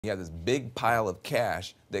You have this big pile of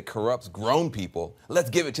cash that corrupts grown people. Let's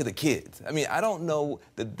give it to the kids. I mean, I don't know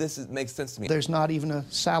that makes sense to me. There's not even a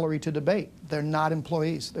salary to debate. They're not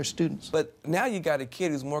employees, they're students. But now you got a kid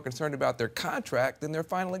who's more concerned about their contract than their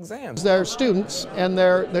final exams. They're students and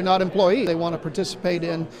they're not employees. They want to participate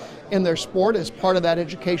in their sport as part of that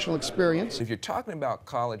educational experience. If you're talking about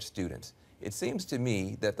college students, it seems to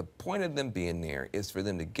me that the point of them being there is for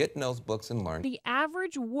them to get in those books and learn. The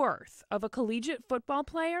average worth of a collegiate football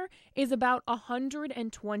player is about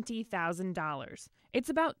 $120,000. It's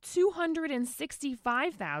about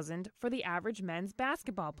 $265,000 for the average men's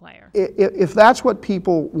basketball player. If that's what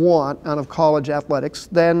people want out of college athletics,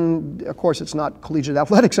 then of course it's not collegiate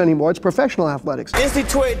athletics anymore, it's professional athletics.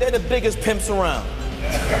 NCAA, they're the biggest pimps around.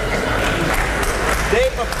 They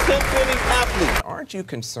are pimping athletes. Aren't you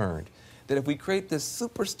concerned that if we create this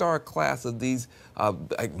superstar class of these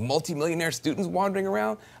like multimillionaire students wandering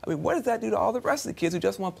around, I mean, what does that do to all the rest of the kids who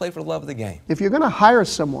just want to play for the love of the game? If you're going to hire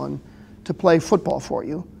someone to play football for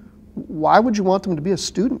you, why would you want them to be a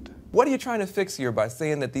student? What are you trying to fix here by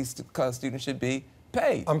saying that these students should be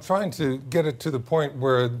paid? I'm trying to get it to the point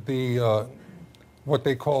where the what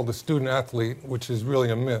they call the student athlete, which is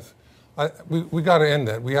really a myth, we got to end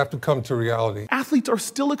that. We have to come to reality. Athletes are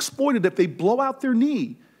still exploited if they blow out their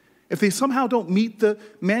knee. If they somehow don't meet the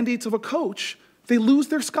mandates of a coach, they lose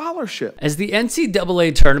their scholarship. As the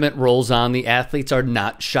NCAA tournament rolls on, the athletes are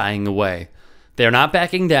not shying away. They're not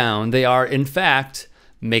backing down. They are, in fact,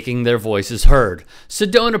 making their voices heard.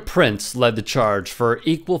 Sedona Prince led the charge for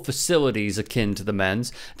equal facilities akin to the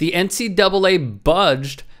men's. The NCAA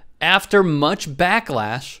budged after much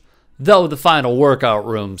backlash, though the final workout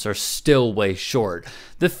rooms are still way short.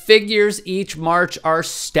 The figures each March are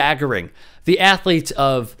staggering. The athletes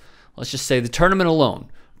of, let's just say, the tournament alone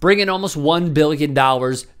bring in almost $1 billion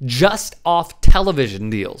just off television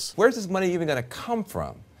deals. Where's this money even going to come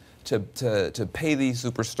from to pay these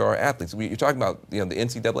superstar athletes? You're talking about, the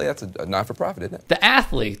NCAA, that's a not-for-profit, isn't it? The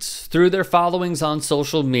athletes, through their followings on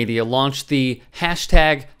social media, launched the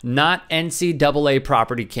hashtag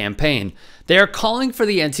 #NCAA campaign. They are calling for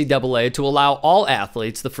the NCAA to allow all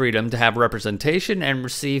athletes the freedom to have representation and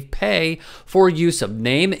receive pay for use of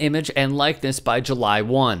name, image, and likeness by July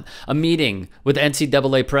 1. A meeting with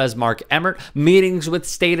NCAA Pres Mark Emmert, meetings with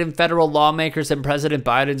state and federal lawmakers and President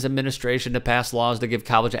Biden's administration to pass laws to give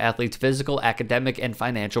college athletes physical, academic, and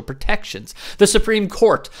financial protections. The Supreme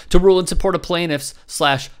Court to rule in support of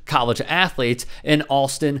plaintiffs/college athletes in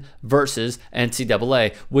Alston versus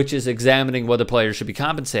NCAA, which is examining whether players should be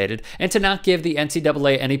compensated, and to not give the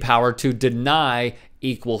NCAA any power to deny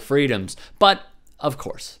equal freedoms. But, of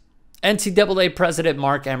course, NCAA President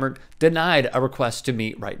Mark Emmert denied a request to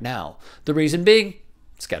meet right now. The reason being,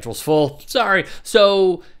 schedule's full. Sorry.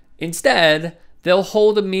 So, instead, they'll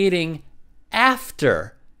hold a meeting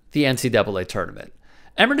after the NCAA tournament.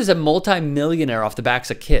 Emmert is a multi-millionaire off the backs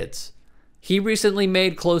of kids. He recently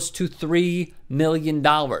made close to $3 million.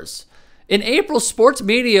 In April, sports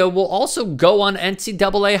media will also go on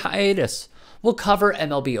NCAA hiatus. We'll cover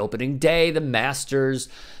MLB opening day, the Masters,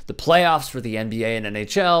 the playoffs for the NBA and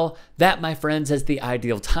NHL. That, my friends, is the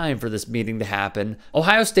ideal time for this meeting to happen.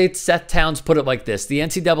 Ohio State's Seth Towns put it like this: the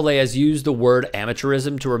NCAA has used the word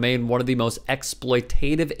amateurism to remain one of the most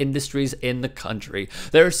exploitative industries in the country.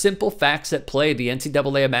 There are simple facts at play. The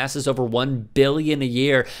NCAA amasses over $1 billion a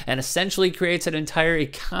year and essentially creates an entire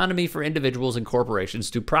economy for individuals and corporations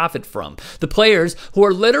to profit from. The players, who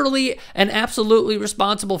are literally and absolutely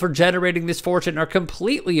responsible for generating this fortune, are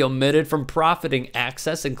completely omitted from profiting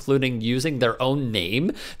access, including using their own name.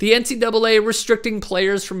 The NCAA restricting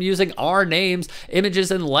players from using our names, images,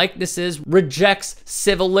 and likenesses rejects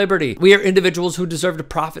civil liberty. We are individuals who deserve to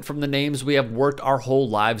profit from the names we have worked our whole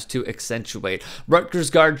lives to accentuate. Rutgers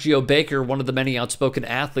guard Geo Baker, one of the many outspoken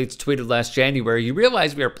athletes, tweeted last January, "You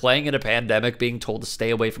realize we are playing in a pandemic, being told to stay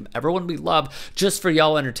away from everyone we love just for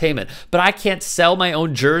y'all entertainment. But I can't sell my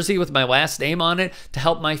own jersey with my last name on it to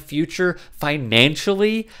help my future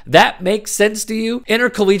financially? That makes sense to you?"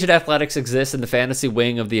 Intercollegiate athletics exists in the fantasy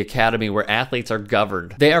wing of the academy where athletes are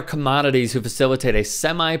governed. They are commodities who facilitate a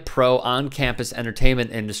semi-pro on-campus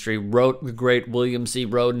entertainment industry, wrote the great William C.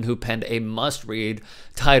 Rhoden, who penned a must-read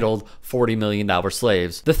titled $40 Million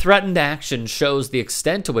Slaves. The threatened action shows the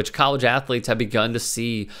extent to which college athletes have begun to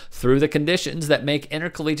see through the conditions that make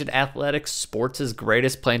intercollegiate athletics sports'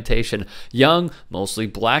 greatest plantation. Young, mostly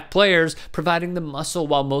black players providing the muscle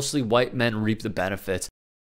while mostly white men reap the benefits.